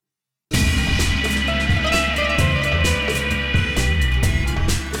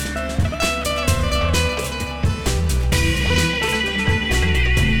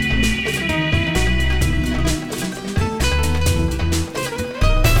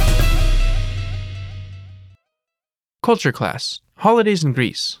Culture Class, Holidays in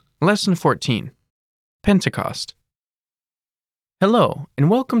Greece, Lesson 14, Pentecost. Hello, and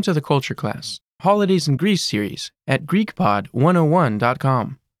welcome to the Culture Class, Holidays in Greece series at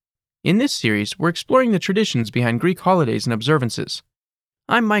GreekPod101.com. In this series, we're exploring the traditions behind Greek holidays and observances.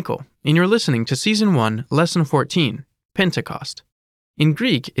 I'm Michael, and you're listening to Season 1, Lesson 14, Pentecost. In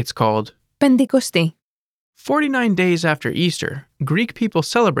Greek, it's called Pentecosti. 49 days after Easter, Greek people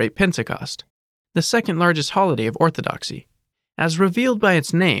celebrate Pentecost, the second largest holiday of Orthodoxy. As revealed by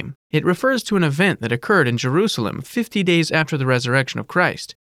its name, it refers to an event that occurred in Jerusalem 50 days after the resurrection of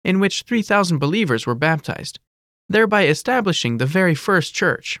Christ, in which 3,000 believers were baptized, thereby establishing the very first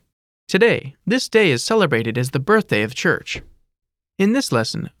church. Today, this day is celebrated as the birthday of the church. In this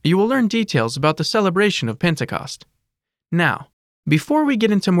lesson, you will learn details about the celebration of Pentecost. Now, before we get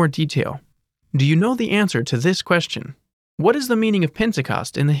into more detail, do you know the answer to this question? What is the meaning of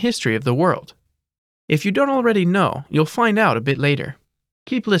Pentecost in the history of the world? If you don't already know, you'll find out a bit later.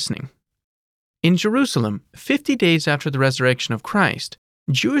 Keep listening. In Jerusalem, 50 days after the resurrection of Christ,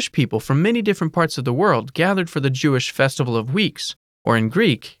 Jewish people from many different parts of the world gathered for the Jewish Festival of Weeks, or in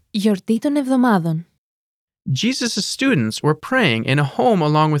Greek, Γιορτή των εβδομάδων. Jesus' students were praying in a home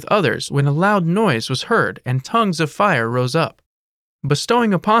along with others when a loud noise was heard and tongues of fire rose up,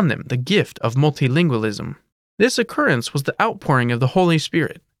 bestowing upon them the gift of multilingualism. This occurrence was the outpouring of the Holy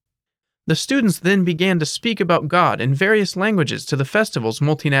Spirit. The students then began to speak about God in various languages to the festival's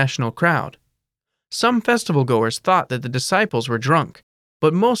multinational crowd. Some festival-goers thought that the disciples were drunk,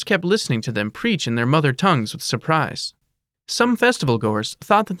 but most kept listening to them preach in their mother tongues with surprise. Some festival-goers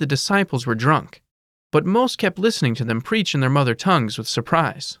thought that the disciples were drunk, but most kept listening to them preach in their mother tongues with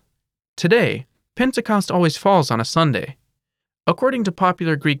surprise. Today, Pentecost always falls on a Sunday. According to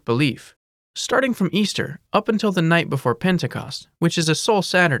popular Greek belief, starting from Easter up until the night before Pentecost, which is a Soul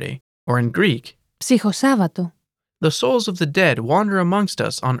Saturday, or in Greek, Ψυχοσάββατο. the souls of the dead wander amongst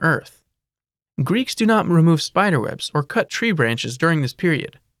us on earth. Greeks do not remove spiderwebs or cut tree branches during this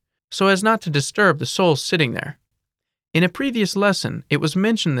period, so as not to disturb the souls sitting there. In a previous lesson, it was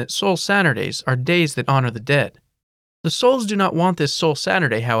mentioned that Soul Saturdays are days that honor the dead. The souls do not want this Soul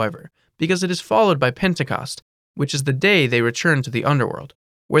Saturday, however, because it is followed by Pentecost, which is the day they return to the underworld,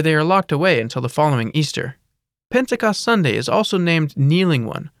 where they are locked away until the following Easter. Pentecost Sunday is also named Kneeling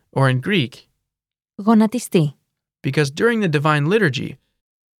One, or in Greek, Γονατιστή. because during the Divine Liturgy,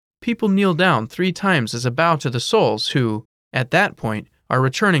 people kneel down 3 times as a bow to the souls who, at that point, are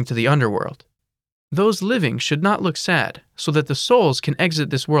returning to the underworld. Those living should not look sad, so that the souls can exit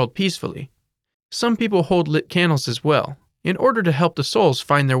this world peacefully. Some people hold lit candles as well, in order to help the souls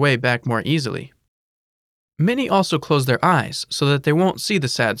find their way back more easily. Many also close their eyes so that they won't see the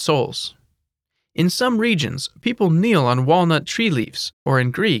sad souls. In some regions, people kneel on walnut tree leaves, or in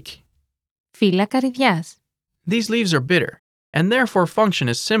Greek, Φύλλα καρυδιάς. these leaves are bitter, and therefore function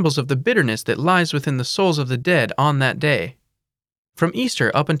as symbols of the bitterness that lies within the souls of the dead on that day. From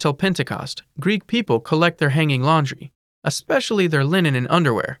Easter up until Pentecost, Greek people collect their hanging laundry, especially their linen and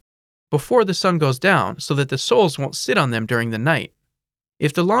underwear, before the sun goes down so that the souls won't sit on them during the night.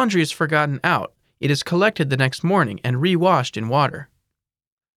 If the laundry is forgotten out, it is collected the next morning and re-washed in water.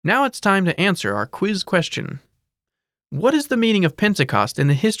 Now it's time to answer our quiz question. What is the meaning of Pentecost in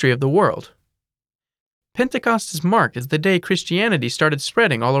the history of the world? Pentecost is marked as the day Christianity started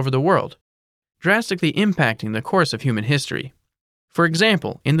spreading all over the world, drastically impacting the course of human history. For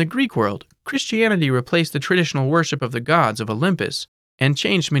example, in the Greek world, Christianity replaced the traditional worship of the gods of Olympus and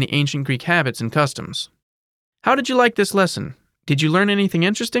changed many ancient Greek habits and customs. How did you like this lesson? Did you learn anything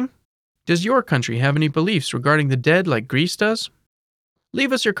interesting? Does your country have any beliefs regarding the dead like Greece does?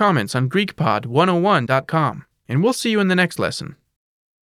 Leave us your comments on GreekPod101.com, and we'll see you in the next lesson.